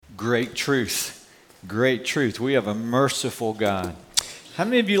Great truth. Great truth. We have a merciful God. How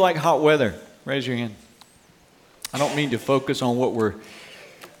many of you like hot weather? Raise your hand. I don't mean to focus on what we're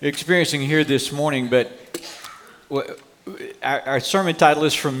experiencing here this morning, but our sermon title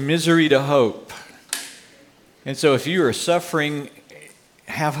is From Misery to Hope. And so if you are suffering,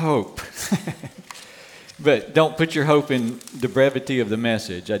 have hope. But don't put your hope in the brevity of the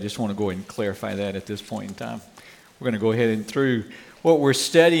message. I just want to go ahead and clarify that at this point in time. We're going to go ahead and through what we're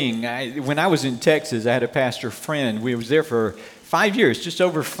studying. When I was in Texas, I had a pastor friend. We was there for 5 years, just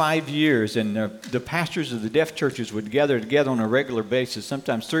over 5 years, and the pastors of the deaf churches would gather together on a regular basis,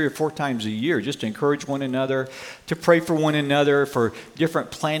 sometimes 3 or 4 times a year, just to encourage one another, to pray for one another, for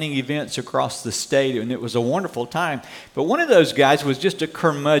different planning events across the state, and it was a wonderful time. But one of those guys was just a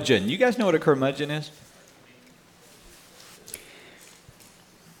curmudgeon. You guys know what a curmudgeon is?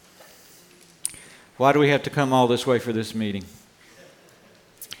 Why do we have to come all this way for this meeting?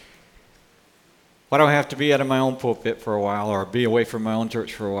 Why do I have to be out of my own pulpit for a while or be away from my own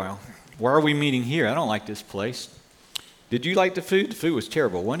church for a while? Why are we meeting here? I don't like this place. Did you like the food? The food was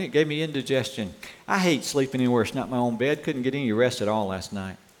terrible, wasn't it? It gave me indigestion. I hate sleeping anywhere it's not my own bed. Couldn't get any rest at all last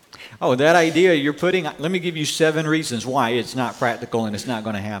night. Oh, that idea you're putting, let me give you 7 reasons why it's not practical and it's not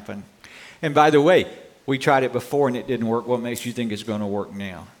going to happen. And by the way, we tried it before and it didn't work. What makes you think it's going to work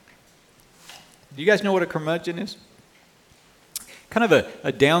now? Do you guys know what a curmudgeon is? Kind of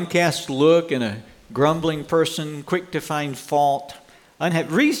a downcast look and a grumbling person, quick to find fault,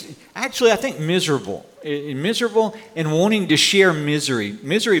 actually I think miserable and wanting to share misery.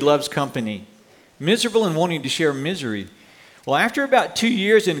 Misery loves company. Miserable and wanting to share misery. Well, after about 2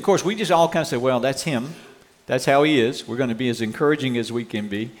 years, and of course we just all kind of say, well, that's him. That's how he is. We're going to be as encouraging as we can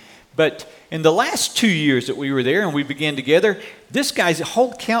be. But in the last 2 years that we were there and we began together, this guy's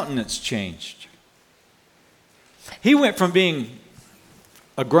whole countenance changed. He went from being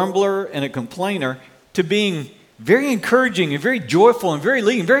a grumbler and a complainer to being very encouraging and very joyful and very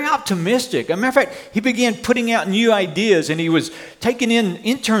leading, very optimistic. As a matter of fact, he began putting out new ideas and he was taking in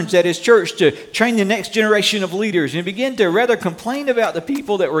interns at his church to train the next generation of leaders. And he began to rather complain about the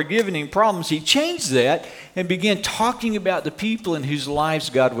people that were giving him problems. He changed that and began talking about the people in whose lives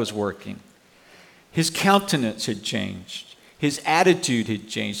God was working. His countenance had changed. His attitude had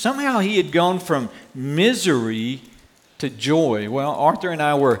changed. Somehow he had gone from misery to joy. Well, Arthur and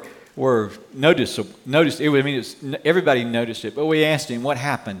I were noticed it. Everybody noticed it, but we asked him what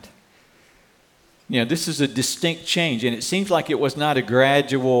happened. This is a distinct change, and it seems like it was not a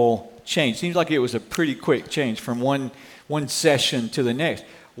gradual change. It seems like it was a pretty quick change from one session to the next.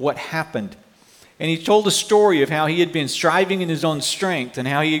 What happened? And he told a story of how he had been striving in his own strength and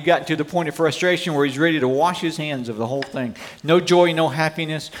how he had gotten to the point of frustration where he's ready to wash his hands of the whole thing. No joy, no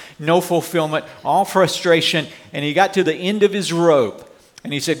happiness, no fulfillment, all frustration. And he got to the end of his rope.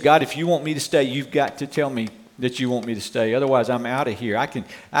 And he said, God, if you want me to stay, you've got to tell me that you want me to stay. Otherwise, I'm out of here. I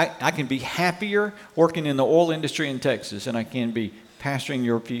can be happier working in the oil industry in Texas than I can be pastoring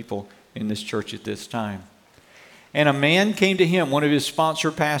your people in this church at this time. And a man came to him, one of his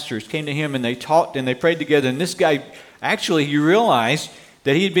sponsor pastors came to him, and they talked and they prayed together. And this guy, actually, he realized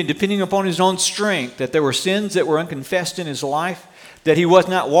that he had been depending upon his own strength, that there were sins that were unconfessed in his life, that he was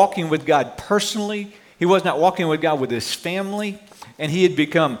not walking with God personally, he was not walking with God with his family, and he had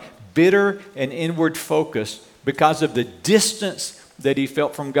become bitter and inward focused because of the distance that he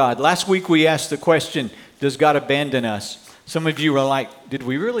felt from God. Last week we asked the question, does God abandon us? Some of you were like, did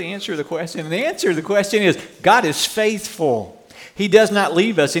we really answer the question? And the answer to the question is, God is faithful. He does not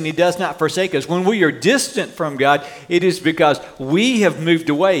leave us and he does not forsake us. When we are distant from God, it is because we have moved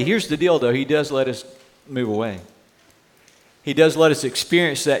away. Here's the deal though, he does let us move away. He does let us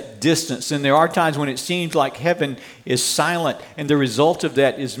experience that distance. And there are times when it seems like heaven is silent and the result of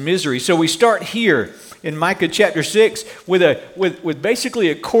that is misery. So we start here in Micah chapter 6 with basically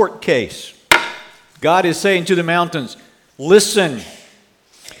a court case. God is saying to the mountains, listen,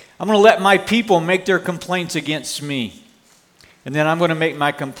 I'm going to let my people make their complaints against me. And then I'm going to make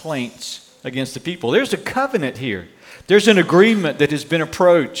my complaints against the people. There's a covenant here. There's an agreement that has been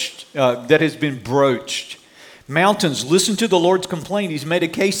broached. Mountains, listen to the Lord's complaint. He's made a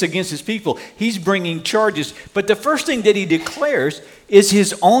case against his people. He's bringing charges. But the first thing that he declares is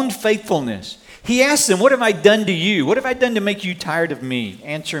his own faithfulness. He asks them, what have I done to you? What have I done to make you tired of me?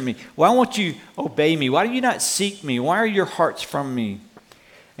 Answer me. Why won't you obey me? Why do you not seek me? Why are your hearts from me?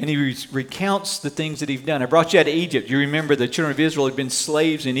 And he recounts the things that he's done. I brought you out of Egypt. You remember the children of Israel had been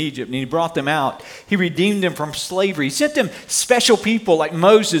slaves in Egypt, and he brought them out. He redeemed them from slavery. He sent them special people like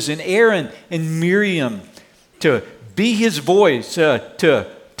Moses and Aaron and Miriam to be his voice, to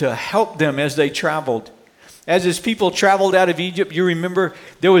help them as they traveled. As his people traveled out of Egypt, you remember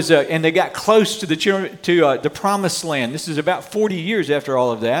there was and they got close to the promised land. This is about 40 years after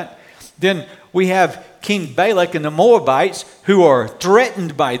all of that. Then we have King Balak and the Moabites who are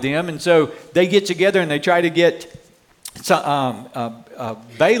threatened by them, and so they get together and they try to get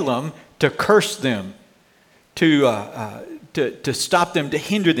Balaam to curse them, to stop them, to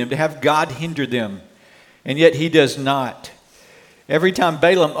hinder them, to have God hinder them, and yet he does not. Every time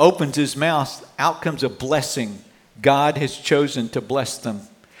Balaam opens his mouth, out comes a blessing. God has chosen to bless them.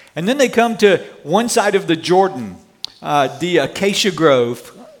 And then they come to one side of the Jordan, the acacia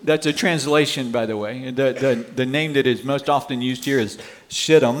grove. That's a translation, by the way. The name that is most often used here is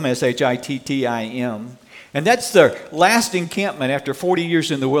Shittim, S-H-I-T-T-I-M. And that's their last encampment after 40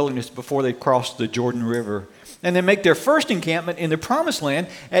 years in the wilderness before they crossed the Jordan River. And they make their first encampment in the Promised Land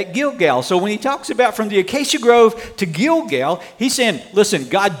at Gilgal. So when he talks about from the acacia grove to Gilgal, he's saying, listen,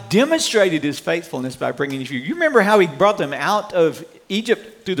 God demonstrated his faithfulness by bringing you. You remember how he brought them out of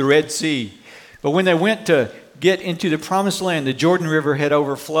Egypt through the Red Sea. But when they went to get into the Promised Land, the Jordan River had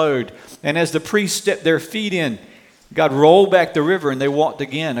overflowed. And as the priests stepped their feet in, God rolled back the river and they walked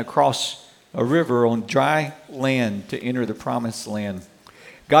again across a river on dry land to enter the Promised Land.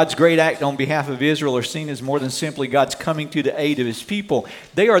 God's great act on behalf of Israel are seen as more than simply God's coming to the aid of his people.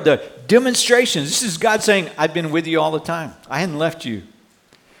 They are the demonstrations. This is God saying, I've been with you all the time. I hadn't left you.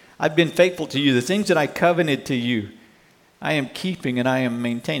 I've been faithful to you. The things that I covenanted to you, I am keeping and I am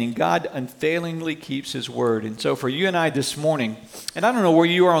maintaining. God unfailingly keeps his word. And so for you and I this morning, and I don't know where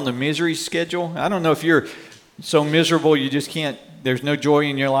you are on the misery schedule. I don't know if you're so miserable you just can't, there's no joy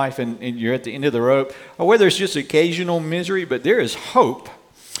in your life and you're at the end of the rope, or whether it's just occasional misery, but there is hope.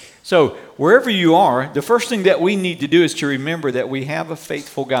 So wherever you are, the first thing that we need to do is to remember that we have a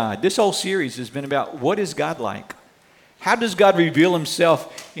faithful God. This whole series has been about what is God like? How does God reveal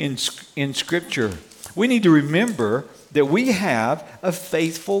himself in Scripture? We need to remember that we have a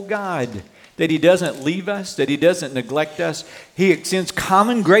faithful God, that he doesn't leave us, that he doesn't neglect us. He extends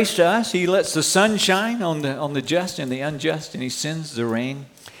common grace to us. He lets the sun shine on the just and the unjust, and he sends the rain.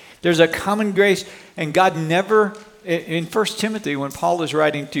 There's a common grace, and God never... In 1 Timothy, when Paul is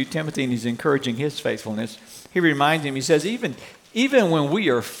writing to Timothy and he's encouraging his faithfulness, he reminds him, he says, even when we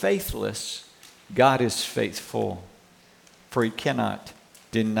are faithless, God is faithful, for he cannot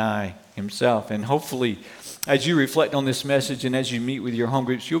deny himself. And hopefully, as you reflect on this message and as you meet with your home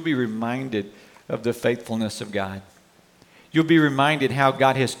groups, you'll be reminded of the faithfulness of God. You'll be reminded how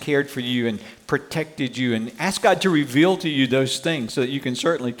God has cared for you and protected you, and ask God to reveal to you those things so that you can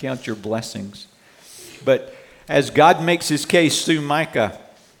certainly count your blessings. But as God makes his case through Micah,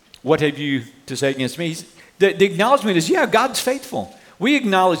 what have you to say against me? The acknowledgement is, yeah, God's faithful. We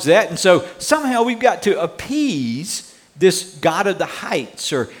acknowledge that. And so somehow we've got to appease this God of the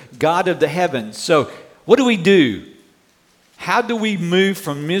heights or God of the heavens. So what do? How do we move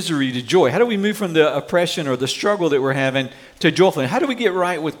from misery to joy? How do we move from the oppression or the struggle that we're having to joyfulness? How do we get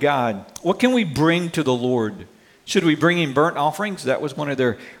right with God? What can we bring to the Lord? Should we bring him burnt offerings? That was one of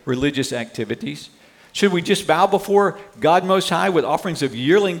their religious activities. Should we just bow before God Most High with offerings of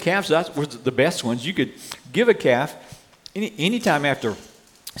yearling calves? That was the best ones. You could give a calf anytime after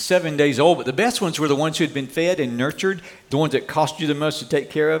 7 days old, but the best ones were the ones who had been fed and nurtured, the ones that cost you the most to take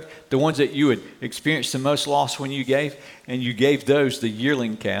care of, the ones that you would experience the most loss when you gave, and you gave those the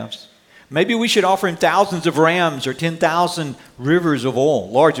yearling calves. Maybe we should offer him thousands of rams or 10,000 rivers of oil,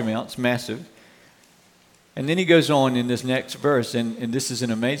 large amounts, massive. And then he goes on in this next verse, and this is an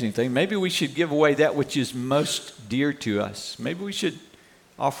amazing thing. Maybe we should give away that which is most dear to us. Maybe we should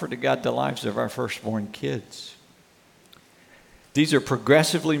offer to God the lives of our firstborn kids. These are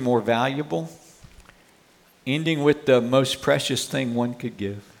progressively more valuable, ending with the most precious thing one could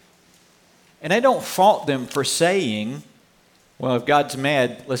give. And I don't fault them for saying, well, if God's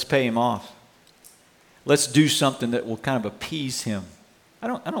mad, let's pay him off. Let's do something that will kind of appease him. I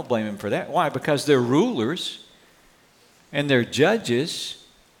don't blame him for that. Why? Because their rulers and their judges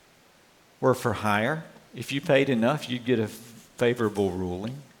were for hire. If you paid enough, you'd get a favorable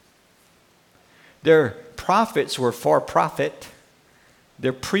ruling. Their prophets were for profit.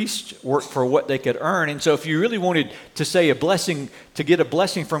 Their priests worked for what they could earn. And so if you really wanted to say a blessing, to get a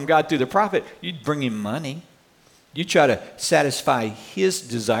blessing from God through the prophet, you'd bring him money. You try to satisfy his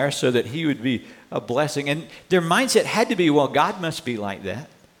desire so that he would be a blessing. And their mindset had to be, well, God must be like that.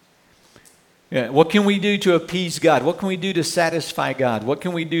 Yeah, what can we do to appease God? What can we do to satisfy God? What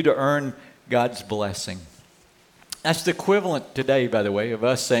can we do to earn God's blessing? That's the equivalent today, by the way, of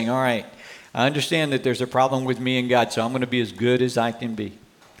us saying, all right, I understand that there's a problem with me and God, so I'm going to be as good as I can be.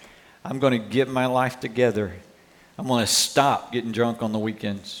 I'm going to get my life together. I'm going to stop getting drunk on the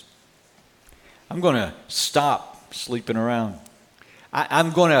weekends. I'm going to stop sleeping around.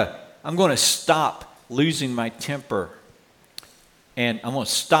 I'm going to stop losing my temper. And I'm going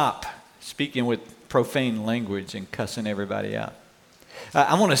to stop speaking with profane language and cussing everybody out.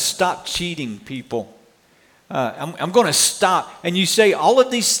 I'm going to stop cheating people. I'm going to stop. And you say all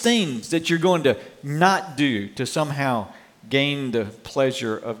of these things that you're going to not do to somehow gain the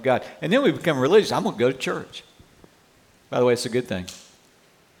pleasure of God. And then we become religious. I'm going to go to church. By the way, it's a good thing.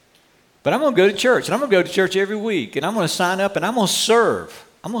 But I'm going to go to church, and I'm going to go to church every week, and I'm going to sign up, and I'm going to serve.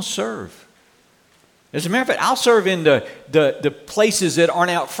 I'm going to serve. As a matter of fact, I'll serve in the places that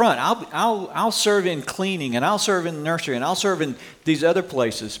aren't out front. I'll serve in cleaning, and I'll serve in the nursery, and I'll serve in these other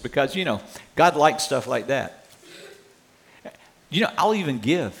places because, God likes stuff like that. I'll even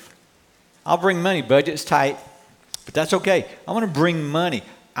give. I'll bring money. Budget's tight, but that's okay. I want to bring money.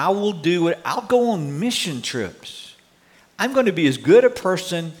 I'll go on mission trips. I'm going to be as good a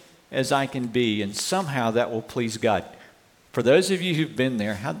person as I can be, and somehow that will please God. For those of you who've been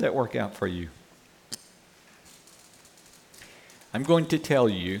there, how'd that work out for you? I'm going to tell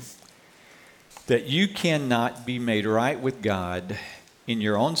you that you cannot be made right with God in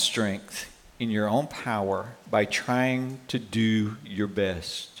your own strength, in your own power, by trying to do your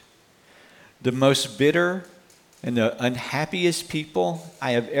best. The most bitter and the unhappiest people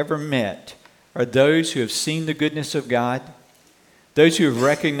I have ever met are those who have seen the goodness of God, those who have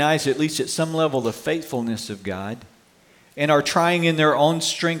recognized, at least at some level, the faithfulness of God, and are trying in their own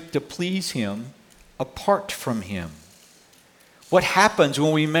strength to please Him apart from Him. What happens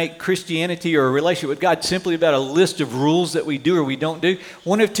when we make Christianity or a relationship with God simply about a list of rules that we do or we don't do?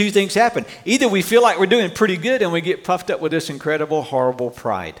 One of two things happen. Either we feel like we're doing pretty good and we get puffed up with this incredible, horrible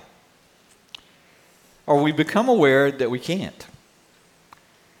pride. Or we become aware that we can't.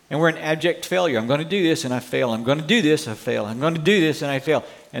 And we're an abject failure. I'm going to do this and I fail. I'm going to do this, I fail. I'm going to do this and I fail.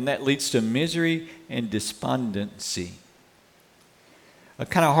 And that leads to misery and despondency. A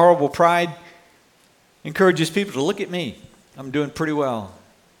kind of horrible pride encourages people to look at me. I'm doing pretty well.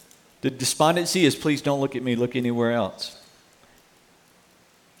 The despondency is, please don't look at me, look anywhere else.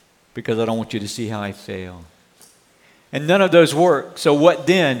 Because I don't want you to see how I fail. And none of those work. So what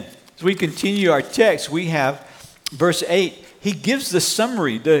then? As we continue our text, we have verse 8. He gives the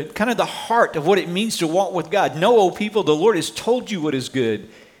summary, the heart of what it means to walk with God. Know, O people, the Lord has told you what is good,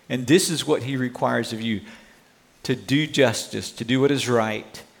 and this is what He requires of you: to do justice, to do what is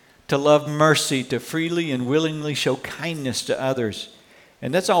right, to love mercy, to freely and willingly show kindness to others.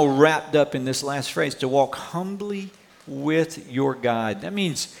 And that's all wrapped up in this last phrase, to walk humbly with your God. That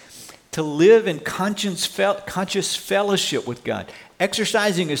means to live in conscious fellowship with God,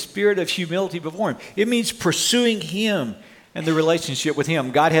 exercising a spirit of humility before Him. It means pursuing Him and the relationship with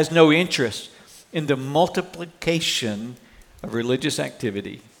Him. God has no interest in the multiplication of religious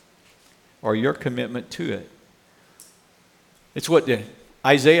activity or your commitment to it. It's what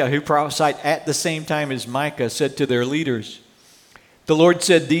Isaiah, who prophesied at the same time as Micah, said to their leaders. The Lord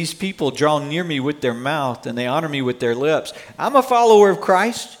said, "These people draw near me with their mouth and they honor me with their lips." I'm a follower of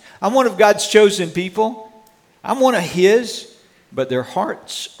Christ. I'm one of God's chosen people. I'm one of His, but their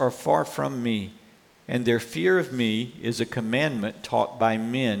hearts are far from me. And their fear of me is a commandment taught by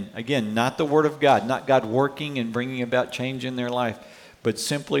men. Again, not the Word of God, not God working and bringing about change in their life, but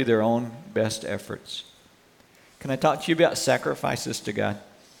simply their own best efforts. Can I talk to you about sacrifices to God?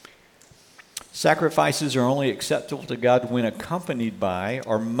 Sacrifices are only acceptable to God when accompanied by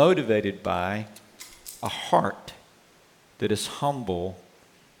or motivated by a heart that is humble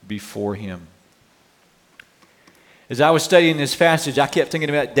before Him. As I was studying this passage, I kept thinking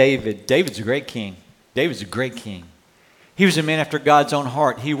about David. David's a great king. David's a great king. He was a man after God's own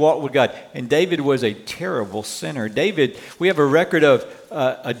heart. He walked with God. And David was a terrible sinner. David, we have a record of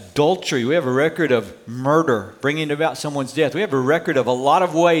adultery. We have a record of murder, bringing about someone's death. We have a record of a lot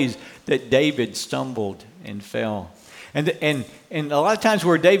of ways that David stumbled and fell. And a lot of times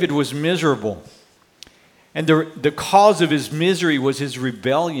where David was miserable. And the cause of his misery was his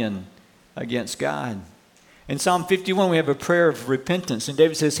rebellion against God. In Psalm 51, we have a prayer of repentance. And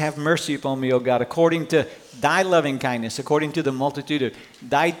David says, "Have mercy upon me, O God, according to thy loving kindness, according to the multitude of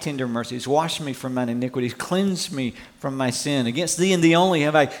thy tender mercies. Wash me from mine iniquities. Cleanse me from my sin. Against thee and thee only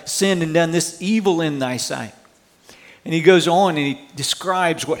have I sinned and done this evil in thy sight." And he goes on and he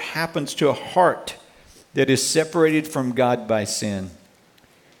describes what happens to a heart that is separated from God by sin.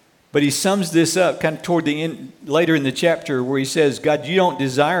 But he sums this up kind of toward the end, later in the chapter, where he says, "God, you don't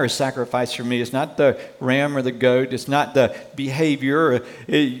desire a sacrifice from me. It's not the ram or the goat. It's not the behavior.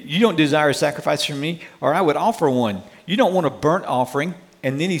 You don't desire a sacrifice from me, or I would offer one. You don't want a burnt offering."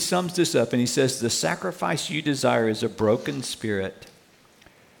 And then he sums this up and he says, "The sacrifice you desire is a broken spirit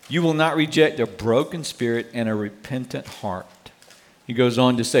You will not reject a broken spirit and a repentant heart. He goes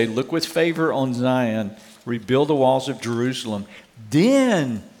on to say, look with favor on Zion, rebuild the walls of Jerusalem.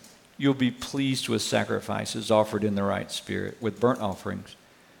 Then you'll be pleased with sacrifices offered in the right spirit, with burnt offerings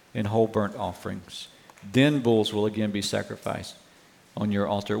and whole burnt offerings. Then bulls will again be sacrificed on your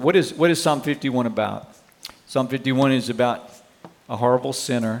altar. What is Psalm 51 about? Psalm 51 is about a horrible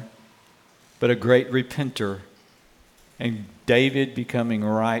sinner, but a great repenter. And David becoming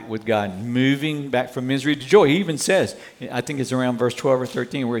right with God, moving back from misery to joy. He even says, I think it's around verse 12 or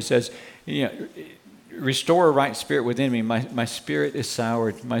 13, where he says, restore a right spirit within me. My spirit is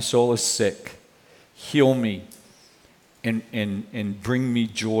soured. My soul is sick. Heal me and bring me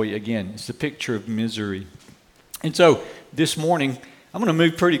joy again. It's the picture of misery. And so this morning, I'm going to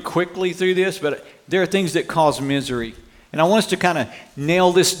move pretty quickly through this, but there are things that cause misery. And I want us to kind of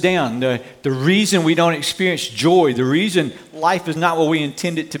nail this down. The reason we don't experience joy, the reason life is not what we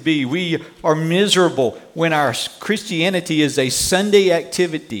intend it to be. We are miserable when our Christianity is a Sunday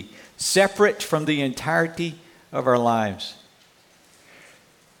activity, separate from the entirety of our lives.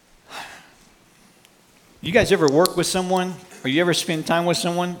 You guys ever work with someone, or you ever spend time with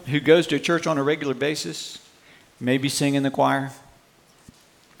someone who goes to church on a regular basis? Maybe sing in the choir.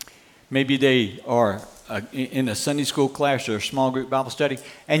 Maybe they are in a Sunday school class or a small group Bible study,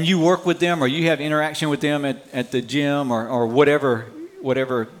 and you work with them or you have interaction with them at the gym or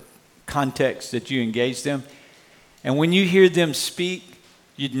whatever context that you engage them. And when you hear them speak,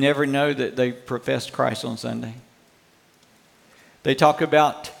 you'd never know that they professed Christ on Sunday. They talk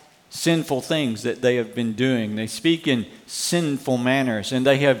about sinful things that they have been doing. They speak in sinful manners, and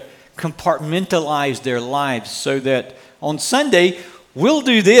they have compartmentalized their lives so that on Sunday, we'll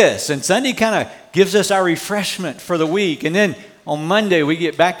do this, and Sunday kind of gives us our refreshment for the week. And then on Monday, we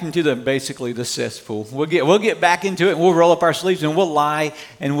get back into basically the cesspool. We'll get back into it, and we'll roll up our sleeves, and we'll lie,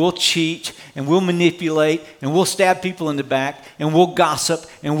 and we'll cheat, and we'll manipulate, and we'll stab people in the back, and we'll gossip,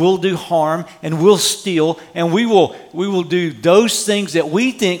 and we'll do harm, and we'll steal, and we will do those things that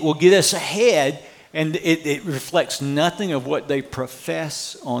we think will get us ahead, and it reflects nothing of what they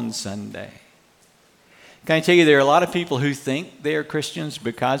profess on Sunday. Can I tell you, there are a lot of people who think they are Christians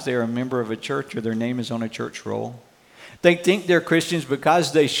because they are a member of a church or their name is on a church roll. They think they're Christians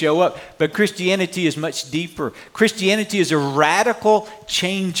because they show up, but Christianity is much deeper. Christianity is a radical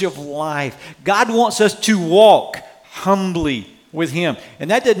change of life. God wants us to walk humbly with Him. And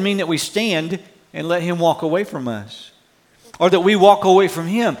that doesn't mean that we stand and let Him walk away from us, or that we walk away from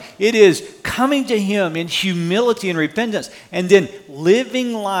Him. It is coming to Him in humility and repentance, and then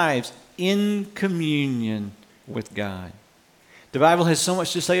living lives in communion with God. The Bible has so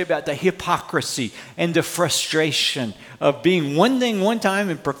much to say about the hypocrisy and the frustration of being one thing one time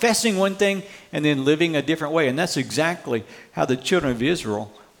and professing one thing and then living a different way. And that's exactly how the children of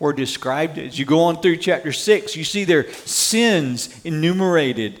Israel were described. As you go on through chapter 6, you see their sins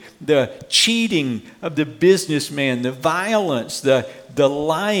enumerated, the cheating of the businessman, the violence, the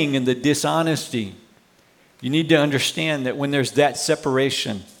lying and the dishonesty. You need to understand that when there's that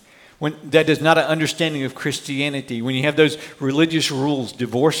separation, when that is not an understanding of Christianity, when you have those religious rules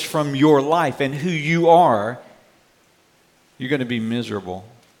divorced from your life and who you are, you're going to be miserable.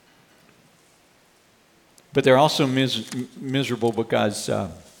 But they're also miserable because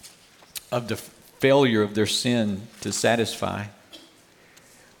of the failure of their sin to satisfy.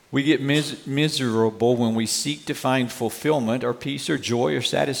 We get miserable when we seek to find fulfillment or peace or joy or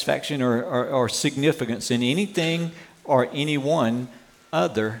satisfaction or significance in anything or anyone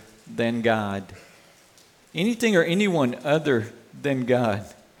other than God. Anything or anyone other than God.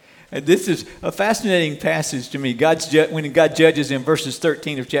 And this is a fascinating passage to me. When God judges in verses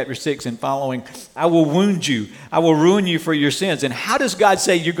 13 of chapter 6 and following, I will wound you. I will ruin you for your sins. And how does God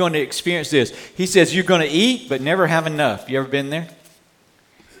say you're going to experience this? He says you're going to eat but never have enough. You ever been there?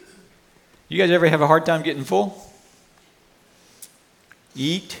 You guys ever have a hard time getting full?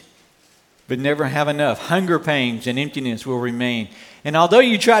 Eat but never have enough. Hunger pains and emptiness will remain. And although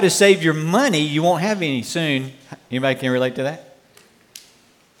you try to save your money, you won't have any soon. Anybody can relate to that?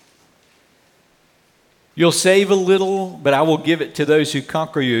 You'll save a little, but I will give it to those who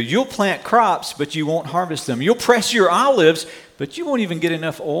conquer you. You'll plant crops, but you won't harvest them. You'll press your olives, but you won't even get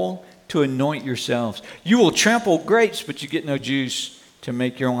enough oil to anoint yourselves. You will trample grapes, but you get no juice to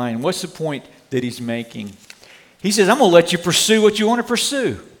make your wine. What's the point that he's making? He says, I'm going to let you pursue what you want to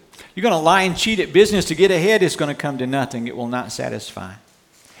pursue. You're going to lie and cheat at business to get ahead. It's going to come to nothing. It will not satisfy.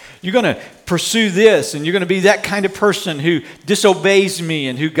 You're going to pursue this, and you're going to be that kind of person who disobeys me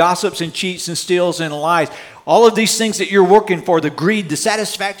and who gossips and cheats and steals and lies. All of these things that you're working for, the greed, the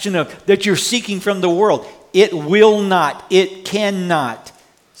satisfaction of that you're seeking from the world, it will not, it cannot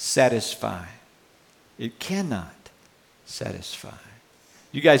satisfy. It cannot satisfy.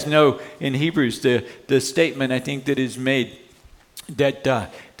 You guys know in Hebrews the statement I think that is made that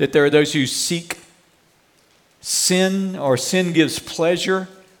there are those who seek sin, or sin gives pleasure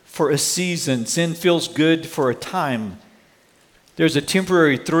for a season. Sin feels good for a time. There's a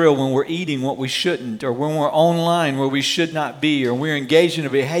temporary thrill when we're eating what we shouldn't, or when we're online where we should not be, or we're engaged in a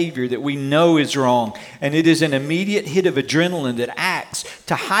behavior that we know is wrong. And it is an immediate hit of adrenaline that acts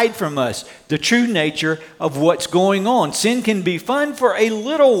to hide from us the true nature of what's going on. Sin can be fun for a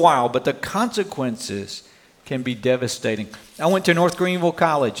little while, but the consequences can be devastating. I went to North Greenville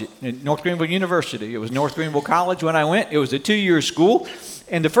College, North Greenville University. It was North Greenville College when I went. It was a 2-year school.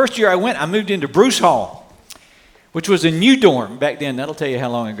 And the first year I went, I moved into Bruce Hall, which was a new dorm back then. That'll tell you how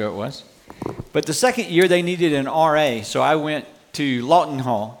long ago it was. But the second year, they needed an RA. So I went to Lawton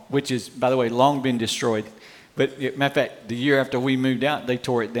Hall, which is, by the way, long been destroyed. But matter of fact, the year after we moved out, they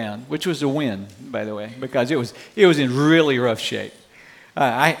tore it down, which was a win, by the way, because it was in really rough shape.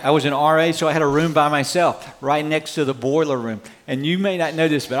 I was an RA, so I had a room by myself right next to the boiler room. And you may not know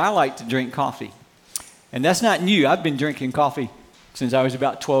this, but I like to drink coffee. And that's not new. I've been drinking coffee since I was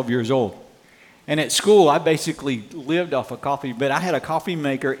about 12 years old. And at school, I basically lived off of coffee, but I had a coffee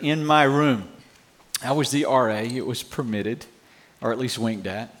maker in my room. I was the RA. It was permitted, or at least winked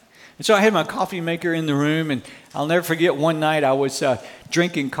at. And so I had my coffee maker in the room, and I'll never forget one night I was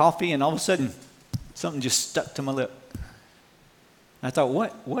drinking coffee, and all of a sudden, something just stuck to my lip. I thought,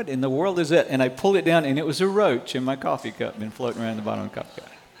 what in the world is that? And I pulled it down, and it was a roach in my coffee cup, been floating around the bottom of the coffee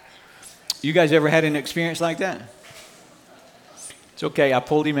cup. You guys ever had an experience like that? It's okay. I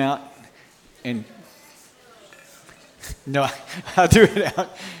pulled him out, and no, I threw it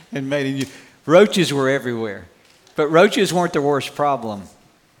out and made him. Roaches were everywhere, but roaches weren't the worst problem.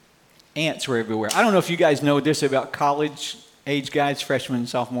 Ants were everywhere. I don't know if you guys know this about college age guys, freshmen,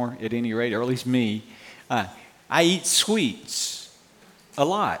 sophomore, at any rate, or at least me. I eat sweets. A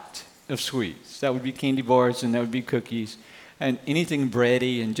lot of sweets. That would be candy bars, and that would be cookies, and anything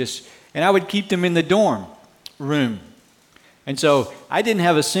bready, and I would keep them in the dorm room. And so I didn't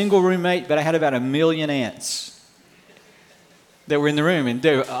have a single roommate, but I had about 1 million ants that were in the room. And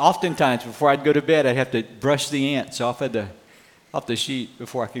oftentimes before I'd go to bed, I'd have to brush the ants off the sheet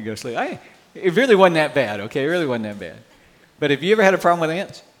before I could go to sleep. It really wasn't that bad, okay? It really wasn't that bad. But have you ever had a problem with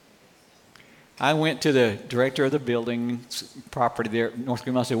ants? I went to the director of the building property there at North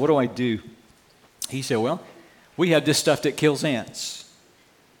Greenville. I said, what do I do? He said, well, we have this stuff that kills ants.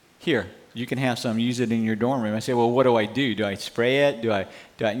 Here, you can have some, use it in your dorm room. I said, well, what do I do? Do I spray it? Do I,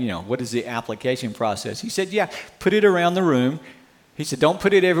 what is the application process? He said, yeah, put it around the room. He said, don't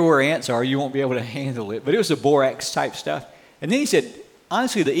put it everywhere ants are. You won't be able to handle it. But it was a borax type stuff. And then he said,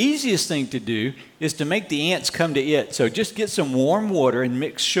 honestly, the easiest thing to do is to make the ants come to it. So just get some warm water and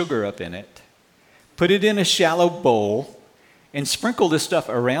mix sugar up in it. Put it in a shallow bowl and sprinkle this stuff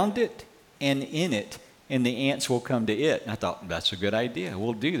around it and in it, and the ants will come to it. And I thought, that's a good idea.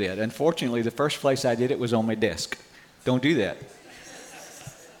 We'll do that. Unfortunately, the first place I did it was on my desk. Don't do that.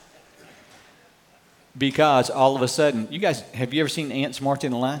 Because all of a sudden, you guys, have you ever seen ants march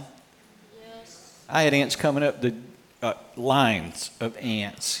in a line? Yes. I had ants coming up, the lines of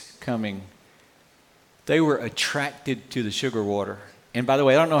ants coming. They were attracted to the sugar water. And by the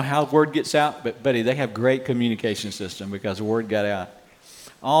way, I don't know how word gets out, but buddy, they have great communication system because the word got out.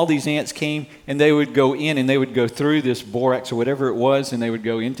 All these ants came, and they would go in, and they would go through this borax or whatever it was, and they would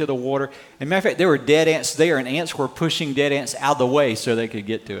go into the water. And matter of fact, there were dead ants there, and ants were pushing dead ants out of the way so they could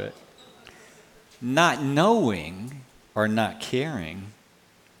get to it. Not knowing or not caring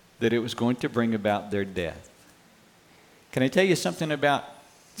that it was going to bring about their death. Can I tell you something about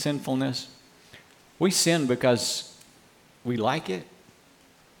sinfulness? We sin because we like it,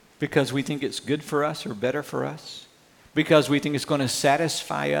 because we think it's good for us or better for us, because we think it's going to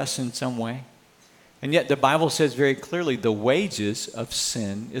satisfy us in some way. And yet the Bible says very clearly the wages of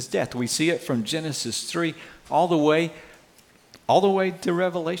sin is death. We see it from Genesis 3 all the way to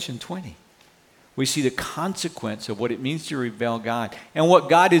Revelation 20. We see the consequence of what it means to rebel God and what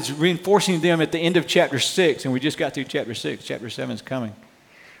God is reinforcing them at the end of chapter 6. And we just got through chapter 6. Chapter 7 is coming.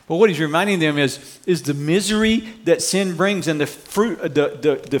 But what he's reminding them is the misery that sin brings and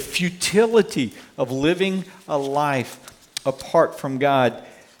the futility of living a life apart from God.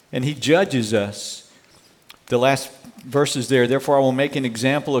 And he judges us. The last verses there, therefore I will make an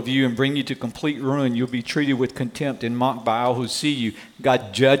example of you and bring you to complete ruin. You'll be treated with contempt and mocked by all who see you.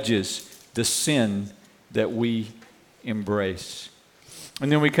 God judges the sin that we embrace.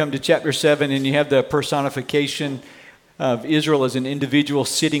 And then we come to chapter 7, and you have the personification of Israel as an individual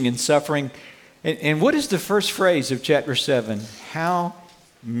sitting in suffering. And what is the first phrase of chapter 7? How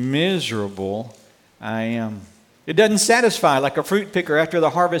miserable I am. It doesn't satisfy like a fruit picker after the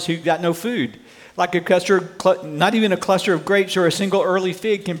harvest who got no food. Like a cluster, not even a cluster of grapes or a single early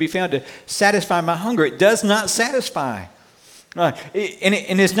fig can be found to satisfy my hunger. It does not satisfy. And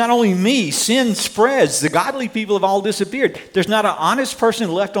it's not only me. Sin spreads. The godly people have all disappeared. There's not an honest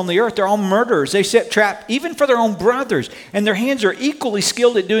person left on the earth. They're all murderers. They set trap even for their own brothers. And their hands are equally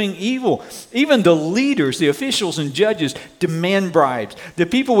skilled at doing evil. Even the leaders, the officials and judges demand bribes. The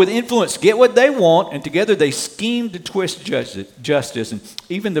people with influence get what they want, and together they scheme to twist justice. And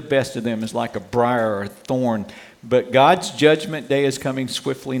even the best of them is like a briar or a thorn. But God's judgment day is coming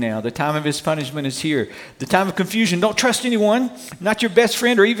swiftly now. The time of his punishment is here. The time of confusion. Don't trust anyone, not your best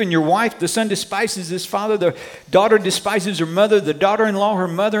friend or even your wife. The son despises his father. The daughter despises her mother. The daughter-in-law, her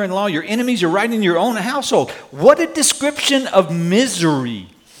mother-in-law. Your enemies are right in your own household. What a description of misery.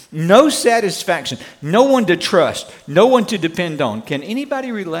 No satisfaction. No one to trust. No one to depend on. Can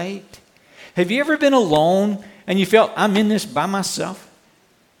anybody relate? Have you ever been alone and you felt, I'm in this by myself?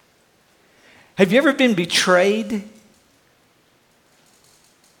 Have you ever been betrayed?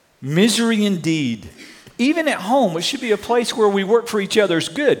 Misery indeed. Even at home, it should be a place where we work for each other's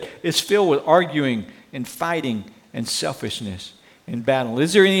good. It's filled with arguing and fighting and selfishness and battle.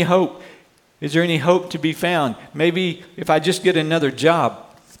 Is there any hope? Is there any hope to be found? Maybe if I just get another job.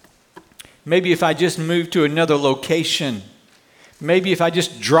 Maybe if I just move to another location. Maybe if I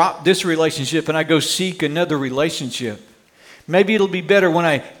just drop this relationship and I go seek another relationship. Maybe it'll be better when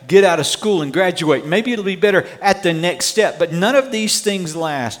I get out of school and graduate. Maybe it'll be better at the next step. But none of these things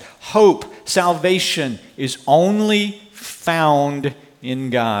last. Hope, salvation is only found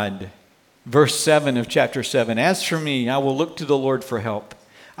in God. Verse 7 of chapter 7. As for me, I will look to the Lord for help.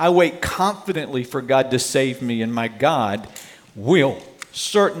 I wait confidently for God to save me, and my God will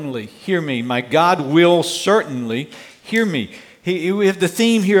certainly hear me. My God will certainly hear me. We have the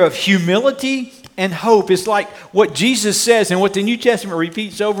theme here of humility and hope. Is like what Jesus says and what the New Testament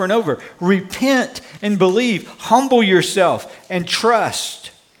repeats over and over. Repent and believe. Humble yourself and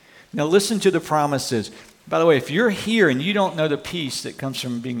trust. Now listen to the promises. By the way, if you're here and you don't know the peace that comes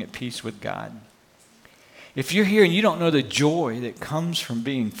from being at peace with God, if you're here and you don't know the joy that comes from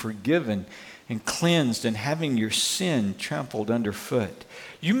being forgiven and cleansed and having your sin trampled underfoot,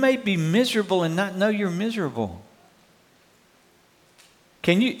 you may be miserable and not know you're miserable.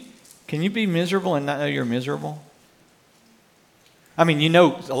 Can you be miserable and not know you're miserable? I mean,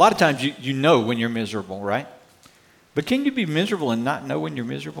 a lot of times you know when you're miserable, right? But can you be miserable and not know when you're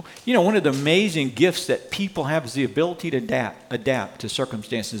miserable? One of the amazing gifts that people have is the ability to adapt to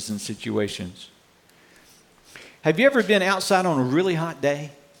circumstances and situations. Have you ever been outside on a really hot day?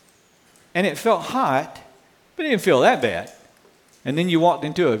 And it felt hot, but it didn't feel that bad. And then you walked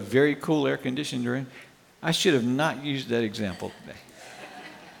into a very cool air-conditioned room. I should have not used that example today.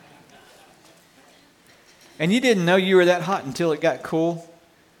 And you didn't know you were that hot until it got cool.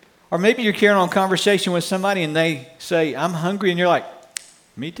 Or maybe you're carrying on a conversation with somebody and they say, I'm hungry. And you're like,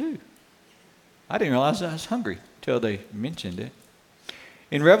 me too. I didn't realize I was hungry until they mentioned it.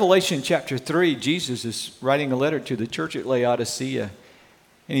 In Revelation chapter 3, Jesus is writing a letter to the church at Laodicea.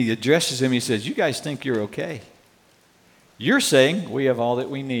 And he addresses them. He says, you guys think you're okay. You're saying we have all that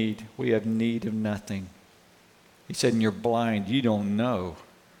we need. We have need of nothing. He said, and you're blind. You don't know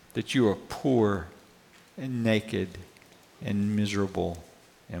that you are poor and naked and miserable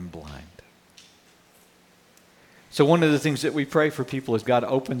and blind. So one of the things that we pray for people is God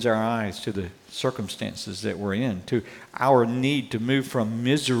opens our eyes to the circumstances that we're in, to our need to move from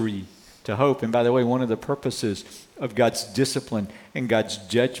misery to hope. And by the way, one of the purposes of God's discipline and God's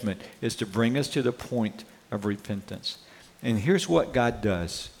judgment is to bring us to the point of repentance. And here's what God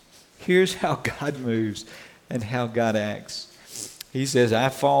does. Here's how God moves and how God acts. He says, I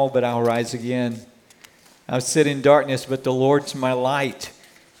fall, but I'll rise again. I sit in darkness, but the Lord's my light.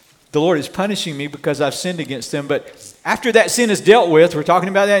 The Lord is punishing me because I've sinned against him. But after that sin is dealt with, we're talking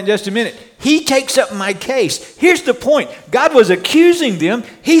about that in just a minute, he takes up my case. Here's the point. God was accusing them.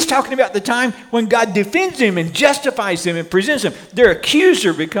 He's talking about the time when God defends them and justifies them and presents them. Their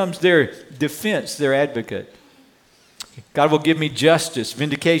accuser becomes their defense, their advocate. God will give me justice,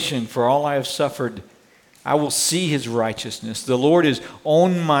 vindication for all I have suffered. I will see his righteousness. The Lord is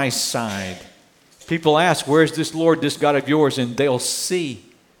on my side. People ask, where's this Lord, this God of yours? And they'll see.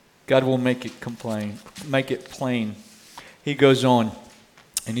 God will make it plain. He goes on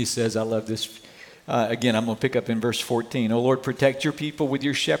and he says, I love this. Again, I'm going to pick up in verse 14. O Lord, protect your people with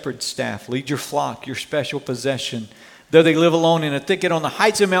your shepherd's staff. Lead your flock, your special possession. Though they live alone in a thicket on the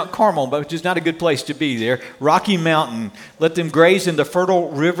heights of Mount Carmel, but which is not a good place to be there, Rocky Mountain, let them graze in the fertile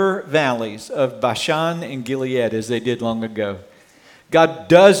river valleys of Bashan and Gilead as they did long ago. God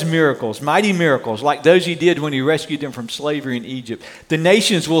does miracles, mighty miracles, like those he did when he rescued them from slavery in Egypt. The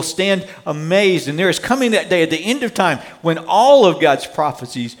nations will stand amazed, and there is coming that day at the end of time when all of God's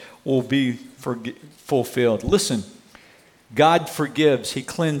prophecies will be fulfilled. Listen, God forgives, he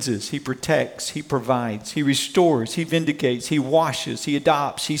cleanses, he protects, he provides, he restores, he vindicates, he washes, he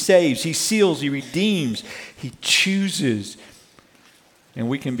adopts, he saves, he seals, he redeems, he chooses. And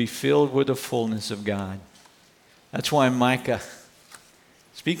we can be filled with the fullness of God. That's why Micah,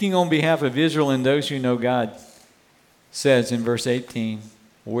 speaking on behalf of Israel and those who know God, says in verse 18,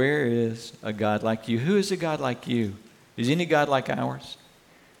 where is a God like you? Who is a God like you? Is any God like ours?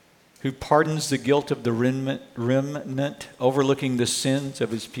 Who pardons the guilt of the remnant, overlooking the sins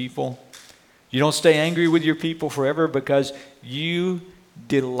of his people. You don't stay angry with your people forever because you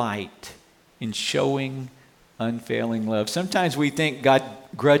delight in showing unfailing love. Sometimes we think God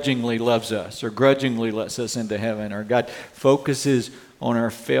grudgingly loves us or grudgingly lets us into heaven, or God focuses on our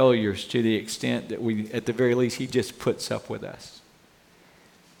failures to the extent that we, at the very least, he just puts up with us.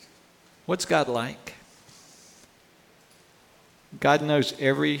 What's God like? God knows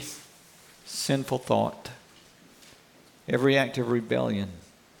every sinful thought, every act of rebellion.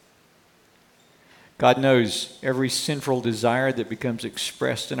 God knows every sinful desire that becomes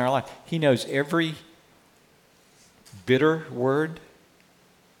expressed in our life. He knows every bitter word,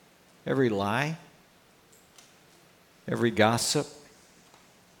 every lie, every gossip,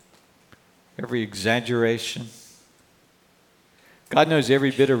 every exaggeration. God knows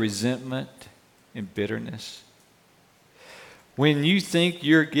every bit of resentment and bitterness. When you think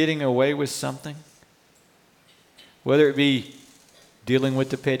you're getting away with something, whether it be dealing with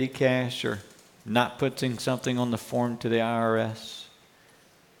the petty cash or not putting something on the form to the IRS,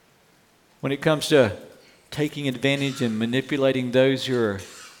 when it comes to taking advantage and manipulating those who are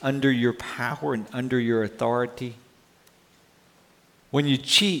under your power and under your authority, when you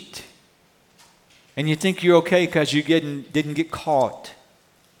cheat and you think you're okay because you didn't get caught,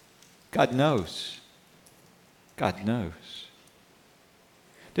 God knows. God knows.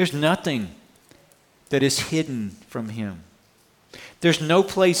 There's nothing that is hidden from him. There's no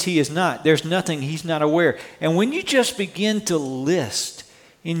place he is not. There's nothing he's not aware. And when you just begin to list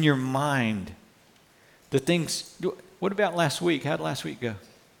in your mind the things, what about last week? How did last week go?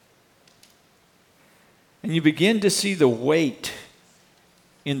 And you begin to see the weight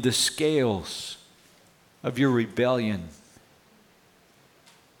in the scales of your rebellion.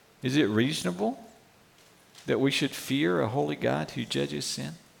 Is it reasonable that we should fear a holy God who judges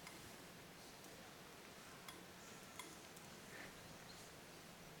sin?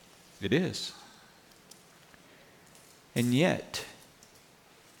 It is. And yet,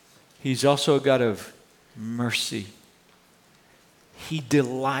 he's also a God of mercy. He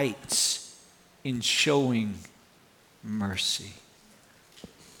delights in showing mercy.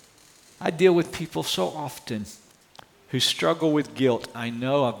 I deal with people so often who struggle with guilt. I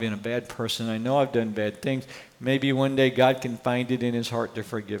know I've been a bad person. I know I've done bad things. Maybe one day God can find it in his heart to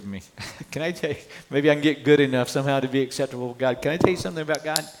forgive me. Can I tell you, maybe I can get good enough somehow to be acceptable to God. Can I tell you something about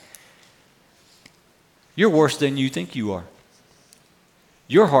God? You're worse than you think you are.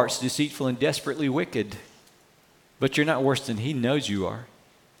 Your heart's deceitful and desperately wicked, but you're not worse than he knows you are.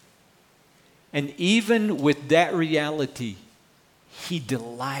 And even with that reality, he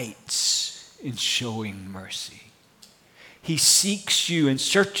delights in showing mercy. He seeks you and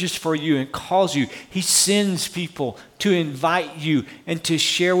searches for you and calls you. He sends people to invite you and to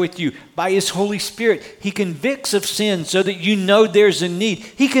share with you. By his Holy Spirit, he convicts of sin so that you know there's a need.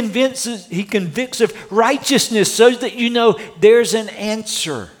 He convicts of righteousness so that you know there's an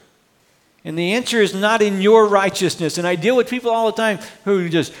answer. And the answer is not in your righteousness. And I deal with people all the time who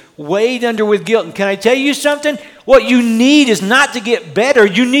just wade under with guilt. And can I tell you something? What you need is not to get better.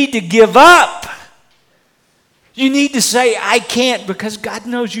 You need to give up. You need to say, I can't, because God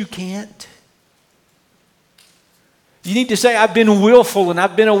knows you can't. You need to say, I've been willful and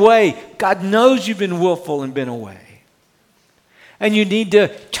I've been away. God knows you've been willful and been away. And you need to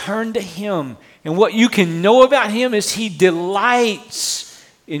turn to him. And what you can know about him is he delights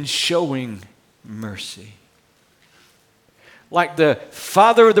in showing mercy. Like the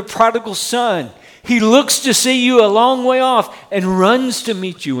father of the prodigal son, he looks to see you a long way off and runs to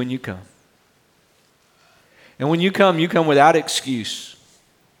meet you when you come. And when you come without excuse.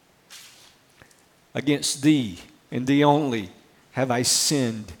 Against thee and thee only have I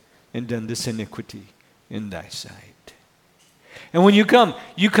sinned and done this iniquity in thy sight. And when you come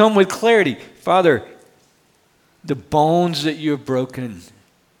with clarity. Father, the bones that you have broken,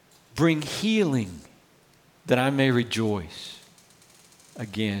 bring healing that I may rejoice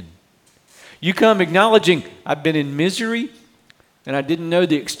again. You come acknowledging, I've been in misery, And I didn't know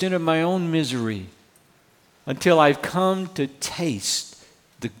the extent of my own misery until I've come to taste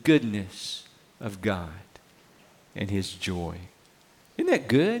the goodness of God and His joy. Isn't that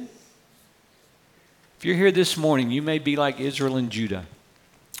good? If you're here this morning, you may be like Israel and Judah,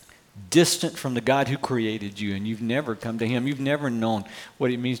 distant from the God who created you, and you've never come to Him. You've never known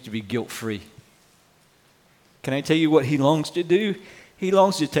what it means to be guilt-free. Can I tell you what He longs to do? He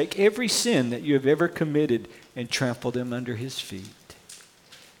longs to take every sin that you have ever committed and trample them under His feet,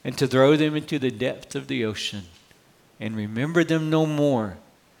 and to throw them into the depths of the ocean and remember them no more,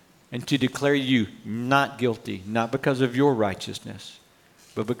 and to declare you not guilty, not because of your righteousness,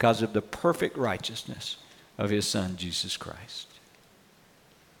 but because of the perfect righteousness of His Son, Jesus Christ.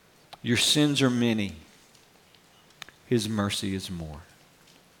 Your sins are many. His mercy is more.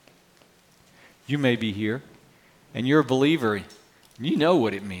 You may be here, and you're a believer. You know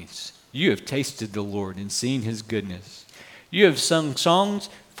what it means. You have tasted the Lord and seen His goodness. You have sung songs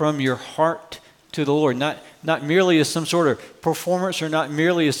from your heart to the Lord, not merely as some sort of performance, or not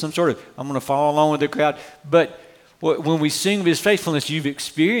merely as some sort of, I'm going to follow along with the crowd, but when we sing of His faithfulness, you've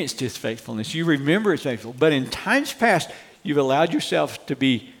experienced His faithfulness. You remember His faithfulness. But in times past, you've allowed yourself to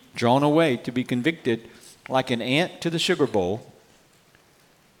be drawn away, to be convicted like an ant to the sugar bowl.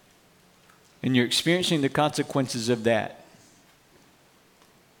 And you're experiencing the consequences of that.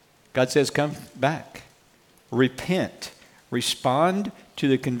 God says, come back. Repent. Respond to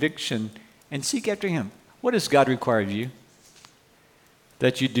the conviction and seek after Him. What does God require of you?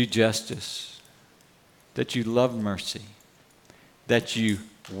 That you do justice, that you love mercy, that you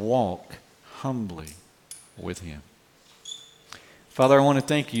walk humbly with Him. Father, I want to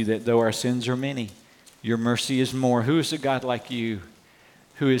thank You that though our sins are many, Your mercy is more. Who is a God like You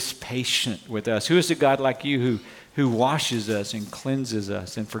who is patient with us? Who is a God like You who washes us and cleanses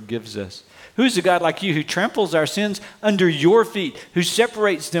us and forgives us? Who is a God like You who tramples our sins under Your feet, who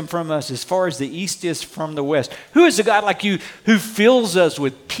separates them from us as far as the east is from the west? Who is a God like You who fills us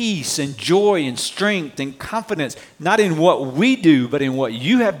with peace and joy and strength and confidence, not in what we do, but in what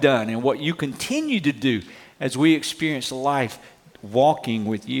You have done and what You continue to do as we experience life walking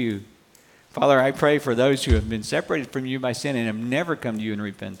with You? Father, I pray for those who have been separated from You by sin and have never come to You in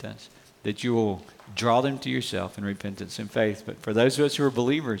repentance, that You will draw them to Yourself in repentance and faith. But for those of us who are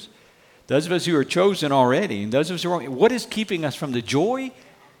believers, those of us who are chosen already, and those of us who are, what is keeping us from the joy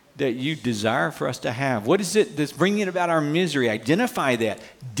that You desire for us to have? What is it that's bringing about our misery? Identify that.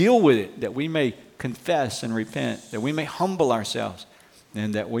 Deal with it, that we may confess and repent, that we may humble ourselves,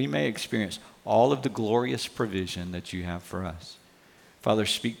 and that we may experience all of the glorious provision that You have for us. Father,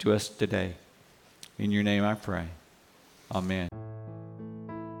 speak to us today. In Your name I pray. Amen.